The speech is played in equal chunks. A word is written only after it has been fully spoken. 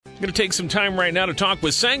I'm going to take some time right now to talk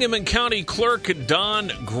with Sangamon County Clerk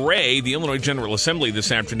Don Gray. The Illinois General Assembly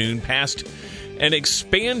this afternoon passed an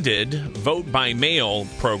expanded vote-by-mail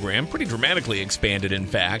program, pretty dramatically expanded, in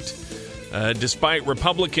fact, despite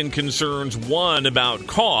Republican concerns, one, about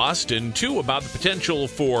cost, and two, about the potential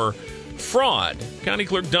for fraud. County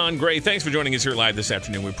Clerk Don Gray, thanks for joining us here live this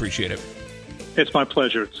afternoon. We appreciate it. It's my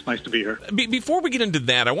pleasure. It's nice to be here. Before we get into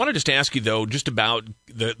that, I want to just ask you, though, just about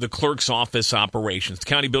the clerk's office operations. The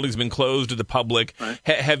county building's been closed to the public. Right.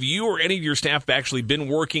 Have you or any of your staff actually been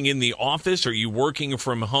working in the office? Are you working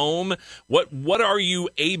from home? What are you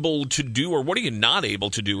able to do, or what are you not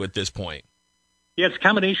able to do at this point? Yeah, it's a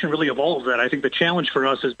combination really of all of that. I think the challenge for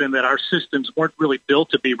us has been that our systems weren't really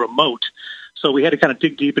built to be remote. So we had to kind of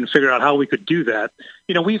dig deep and figure out how we could do that.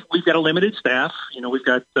 You know, we've got a limited staff. You know, we've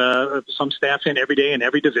got some staff in every day in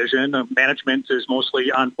every division. Management is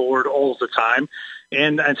mostly on board all of the time,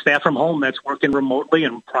 and staff from home that's working remotely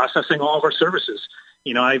and processing all of our services.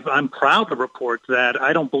 You know, I'm proud to report that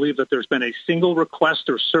I don't believe that there's been a single request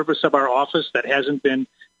or service of our office that hasn't been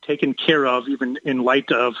taken care of, even in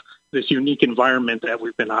light of this unique environment that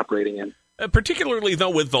we've been operating in. Particularly, though,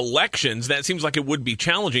 with elections, that seems like it would be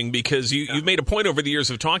challenging because you've made a point over the years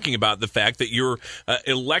of talking about the fact that your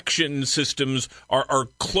election systems are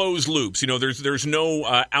closed loops. You know, there's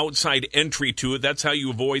no outside entry to it. That's how you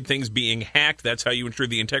avoid things being hacked. That's how you ensure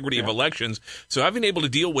the integrity of elections. So I've been able to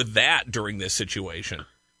deal with that during this situation.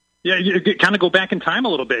 Yeah, you kind of go back in time a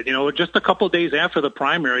little bit. You know, just a couple of days after the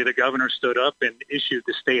primary, the governor stood up and issued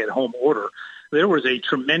the stay-at-home order. There was a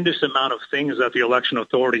tremendous amount of things that the election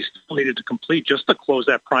authorities still needed to complete just to close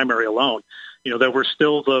that primary alone. You know, there were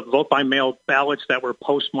still the vote-by-mail ballots that were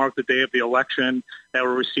postmarked the day of the election that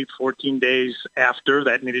were received 14 days after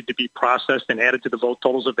that needed to be processed and added to the vote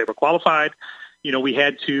totals if they were qualified. You know, we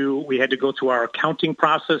had to go through our accounting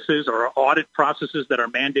processes or our audit processes that are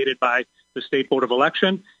mandated by the State Board of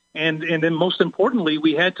Election. And then most importantly,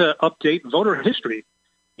 we had to update voter history.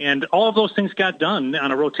 And all of those things got done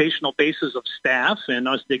on a rotational basis of staff and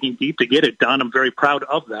us digging deep to get it done. I'm very proud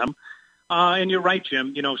of them. And you're right,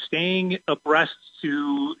 Jim, you know, staying abreast to,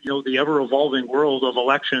 you know, the ever-evolving world of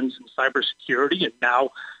elections and cybersecurity, and now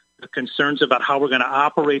the concerns about how we're going to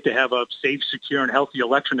operate to have a safe, secure, and healthy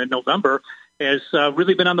election in November has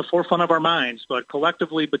really been on the forefront of our minds. But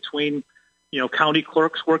collectively, between you know, county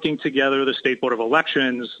clerks working together, the State Board of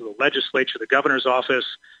Elections, the legislature, the governor's office,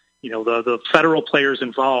 you know, the federal players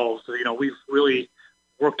involved, you know, we've really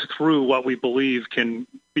worked through what we believe can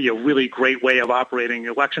be a really great way of operating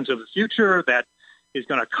elections of the future that is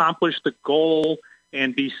going to accomplish the goal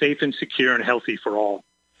and be safe and secure and healthy for all.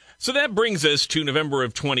 So that brings us to November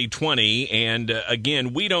of 2020, and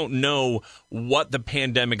again, we don't know what the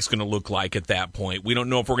pandemic's going to look like at that point. We don't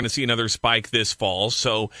know if we're going to see another spike this fall.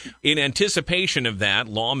 So in anticipation of that,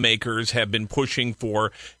 lawmakers have been pushing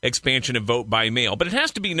for expansion of vote by mail. But it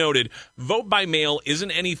has to be noted, vote by mail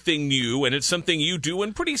isn't anything new, and it's something you do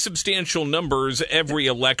in pretty substantial numbers every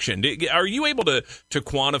election. Are you able to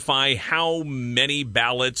quantify how many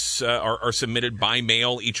ballots are submitted by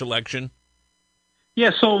mail each election?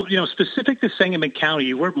 Yeah, so, you know, specific to Sangamon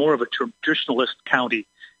County, we're more of a traditionalist county.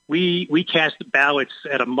 We cast ballots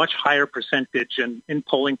at a much higher percentage in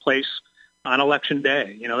polling place on Election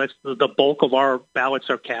Day. You know, that's the bulk of our ballots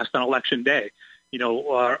are cast on Election Day. You know,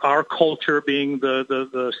 our culture being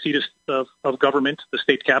the seat of government, the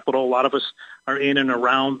state capitol, a lot of us are in and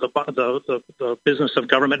around the business of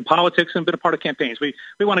government and politics and been a part of campaigns. We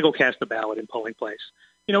want to go cast a ballot in polling place.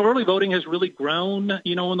 You know, early voting has really grown,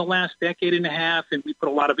 you know, in the last decade and a half, and we put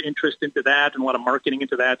a lot of interest into that and a lot of marketing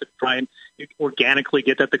into that to try and organically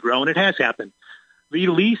get that to grow, and it has happened. The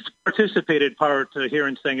least participated part here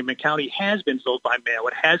in Sangamon County has been vote by mail.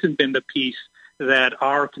 It hasn't been the piece that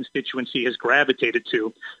our constituency has gravitated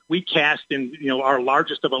to. We cast in, you know, our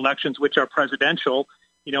largest of elections, which are presidential,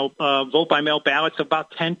 you know, vote by mail ballots,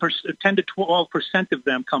 about 10 to 12% of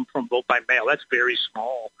them come from vote by mail. That's very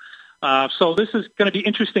small. So this is going to be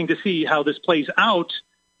interesting to see how this plays out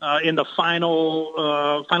in the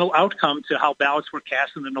final outcome to how ballots were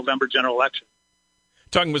cast in the November general election.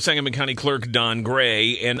 Talking with Sangamon County Clerk Don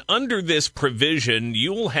Gray, and under this provision,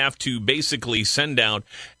 you'll have to basically send out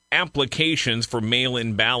applications for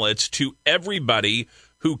mail-in ballots to everybody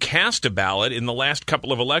who cast a ballot in the last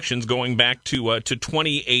couple of elections going back to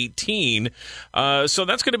 2018. So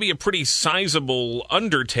that's going to be a pretty sizable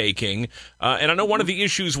undertaking. And I know one of the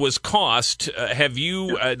issues was cost. Have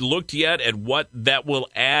you looked yet at what that will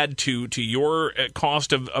add to your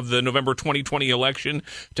cost of the November 2020 election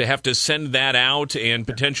to have to send that out and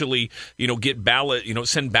potentially, you know,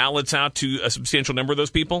 send ballots out to a substantial number of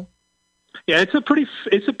those people? Yeah, it's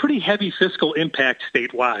a pretty heavy fiscal impact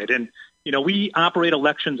statewide, and we operate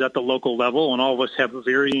elections at the local level, and all of us have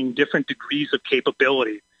varying different degrees of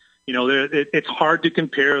capability. It's hard to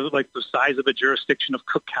compare like the size of a jurisdiction of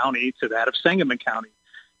Cook County to that of Sangamon County.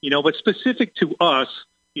 But specific to us,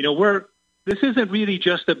 this isn't really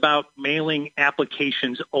just about mailing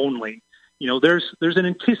applications only. There's an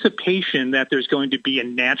anticipation that there's going to be a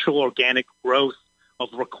natural organic growth of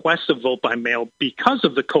requests of vote by mail because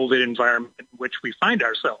of the COVID environment in which we find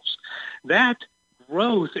ourselves. That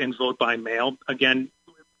growth in vote by mail, again,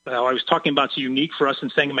 I was talking about, it's unique for us in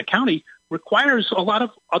Sangamon County, requires a lot of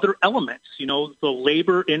other elements. The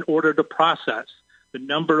labor in order to process, the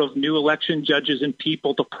number of new election judges and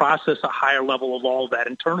people to process a higher level of all of that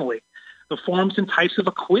internally, the forms and types of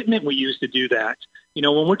equipment we use to do that.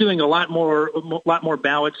 When we're doing a lot more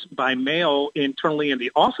ballots by mail internally in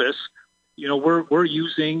the office, we're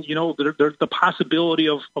using, the possibility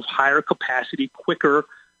of higher capacity, quicker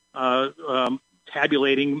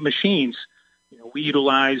tabulating machines. We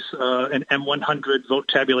utilize an M100 vote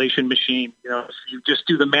tabulation machine. If you just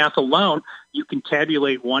do the math alone, you can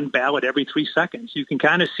tabulate one ballot every 3 seconds. You can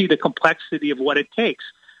kind of see the complexity of what it takes.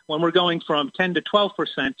 When we're going from 10 to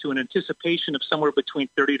 12% to an anticipation of somewhere between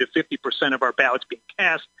 30 to 50% of our ballots being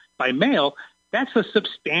cast by mail, that's a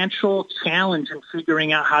substantial challenge in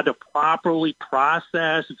figuring out how to properly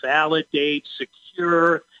process, validate,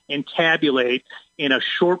 secure, and tabulate in a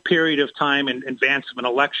short period of time in advance of an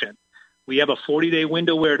election. We have a 40-day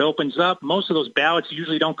window where it opens up. Most of those ballots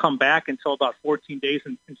usually don't come back until about 14 days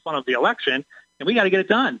in front of the election, and we got to get it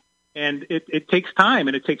done. And it takes time,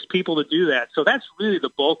 and it takes people to do that. So that's really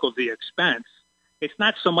the bulk of the expense. It's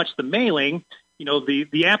not so much the mailing.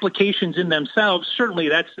 The applications in themselves, certainly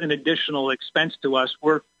that's an additional expense to us.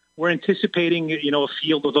 We're anticipating, a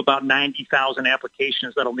field of about 90,000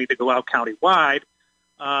 applications that'll need to go out countywide.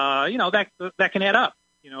 That can add up,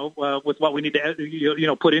 with what we need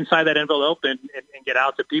to, put inside that envelope and get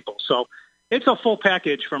out to people. So it's a full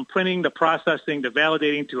package from printing to processing to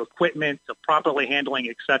validating to equipment to properly handling,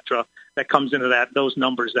 et cetera, that comes into those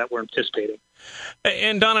numbers that we're anticipating.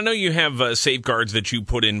 And Don, I know you have safeguards that you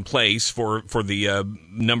put in place for the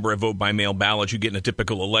number of vote by mail ballots you get in a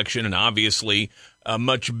typical election, and obviously a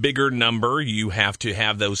much bigger number. You have to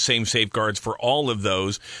have those same safeguards for all of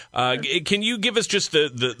those. Can you give us just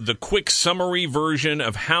the quick summary version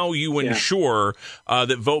of how you ensure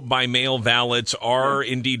that vote by mail ballots are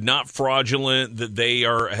indeed not fraudulent, that they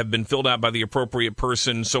have been filled out by the appropriate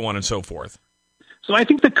person, so on and so forth? So I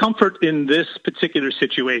think the comfort in this particular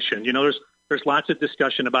situation, there's lots of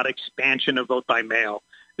discussion about expansion of vote by mail.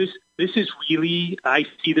 This is really, I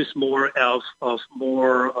see this more of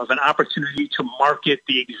an opportunity to market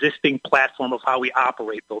the existing platform of how we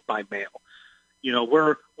operate vote by mail.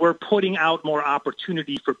 We're putting out more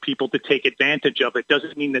opportunity for people to take advantage of it.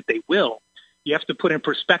 Doesn't mean that they will. You have to put in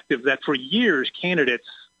perspective that for years, candidates,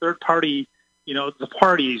 third-party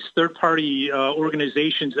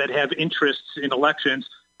organizations that have interests in elections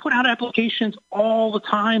put out applications all the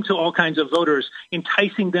time to all kinds of voters,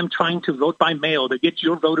 enticing them trying to vote by mail to get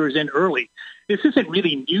your voters in early. This isn't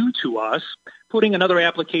really new to us. Putting another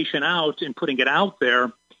application out and putting it out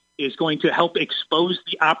there is going to help expose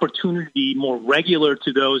the opportunity more regular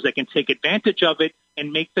to those that can take advantage of it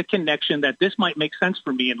and make the connection that this might make sense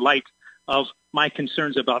for me in light of my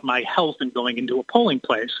concerns about my health and going into a polling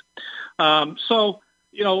place.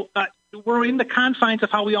 We're in the confines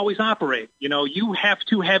of how we always operate. You have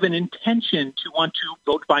to have an intention to want to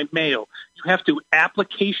vote by mail. You have to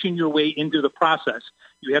application your way into the process.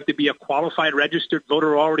 You have to be a qualified registered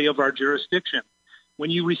voter already of our jurisdiction.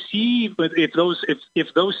 When you receive, if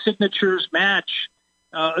those signatures match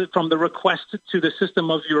from the request to the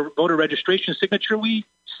system of your voter registration signature, we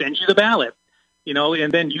send you the ballot.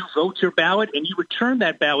 And then you vote your ballot and you return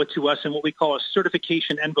that ballot to us in what we call a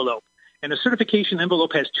certification envelope. And a certification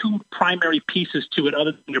envelope has two primary pieces to it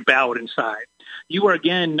other than your ballot inside. You are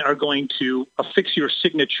going to affix your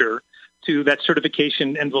signature to that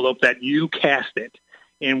certification envelope that you cast it.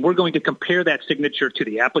 And we're going to compare that signature to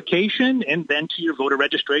the application and then to your voter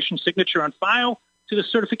registration signature on file to the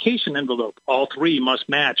certification envelope. All three must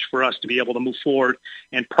match for us to be able to move forward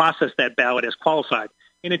and process that ballot as qualified.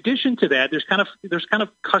 In addition to that, there's kind of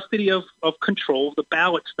custody of control of the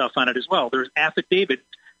ballot stuff on it as well. There's affidavit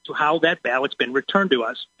to how that ballot's been returned to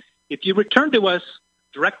us. If you return to us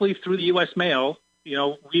directly through the U.S. mail,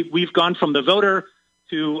 we've gone from the voter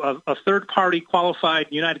to a third-party qualified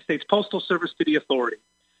United States Postal Service to the authority.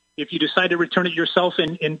 If you decide to return it yourself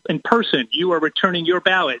in person, you are returning your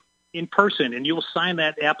ballot in person, and you will sign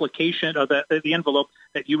that application or the envelope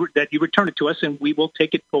that you return it to us, and we will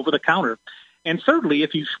take it over the counter. And thirdly,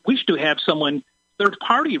 if you wish to have someone third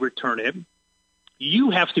party return it,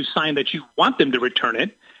 you have to sign that you want them to return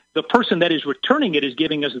it. The person that is returning it is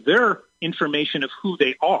giving us their information of who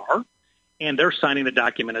they are, and they're signing the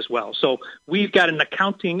document as well. So we've got an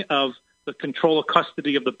accounting of the control of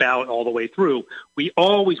custody of the ballot all the way through. We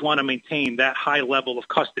always want to maintain that high level of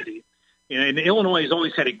custody. And Illinois has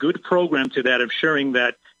always had a good program to that, of ensuring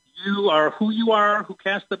that you are who you are, who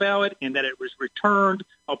cast the ballot, and that it was returned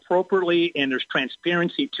appropriately, and there's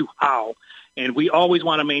transparency to how. And we always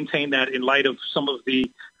want to maintain that in light of some of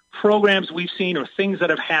the programs we've seen or things that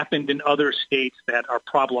have happened in other states that are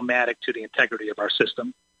problematic to the integrity of our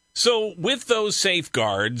system. So with those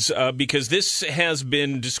safeguards, because this has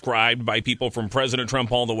been described by people from President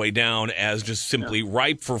Trump all the way down as just simply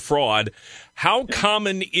ripe for fraud, how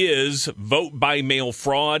common is vote-by-mail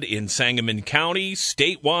fraud in Sangamon County,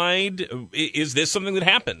 statewide? Is this something that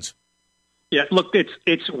happens? Yeah, look,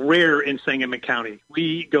 it's rare in Sangamon County.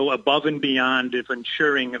 We go above and beyond of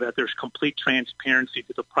ensuring that there's complete transparency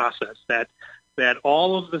to the process, that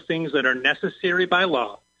all of the things that are necessary by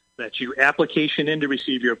law, that your application in to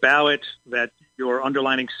receive your ballot, that your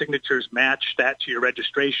underlining signatures match that to your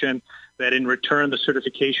registration, that in return the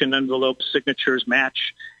certification envelope signatures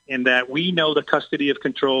match, and that we know the custody of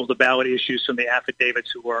control of the ballot issues from the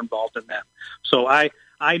affidavits who are involved in them. So I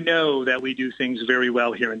know that we do things very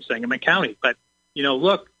well here in Sangamon County. But,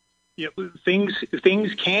 look, things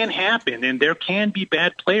can happen, and there can be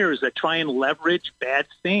bad players that try and leverage bad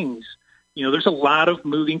things. There's a lot of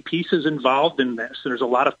moving pieces involved in this. There's a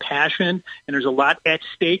lot of passion, and there's a lot at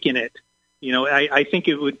stake in it. I think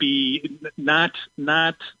it would be not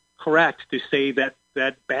correct to say that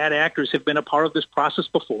bad actors have been a part of this process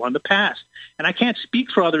before in the past. And I can't speak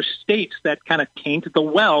for other states that kind of taint the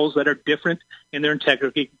wells that are different in their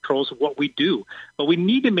integrity controls of what we do. But we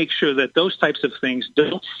need to make sure that those types of things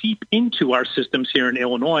don't seep into our systems here in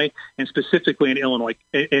Illinois, and specifically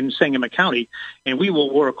in Sangamon County. And we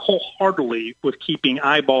will work wholeheartedly with keeping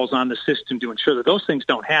eyeballs on the system to ensure that those things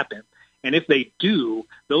don't happen. And if they do,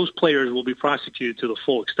 those players will be prosecuted to the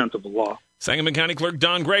full extent of the law. Sangamon County Clerk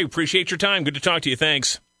Don Gray, appreciate your time. Good to talk to you.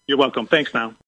 Thanks. You're welcome. Thanks, now.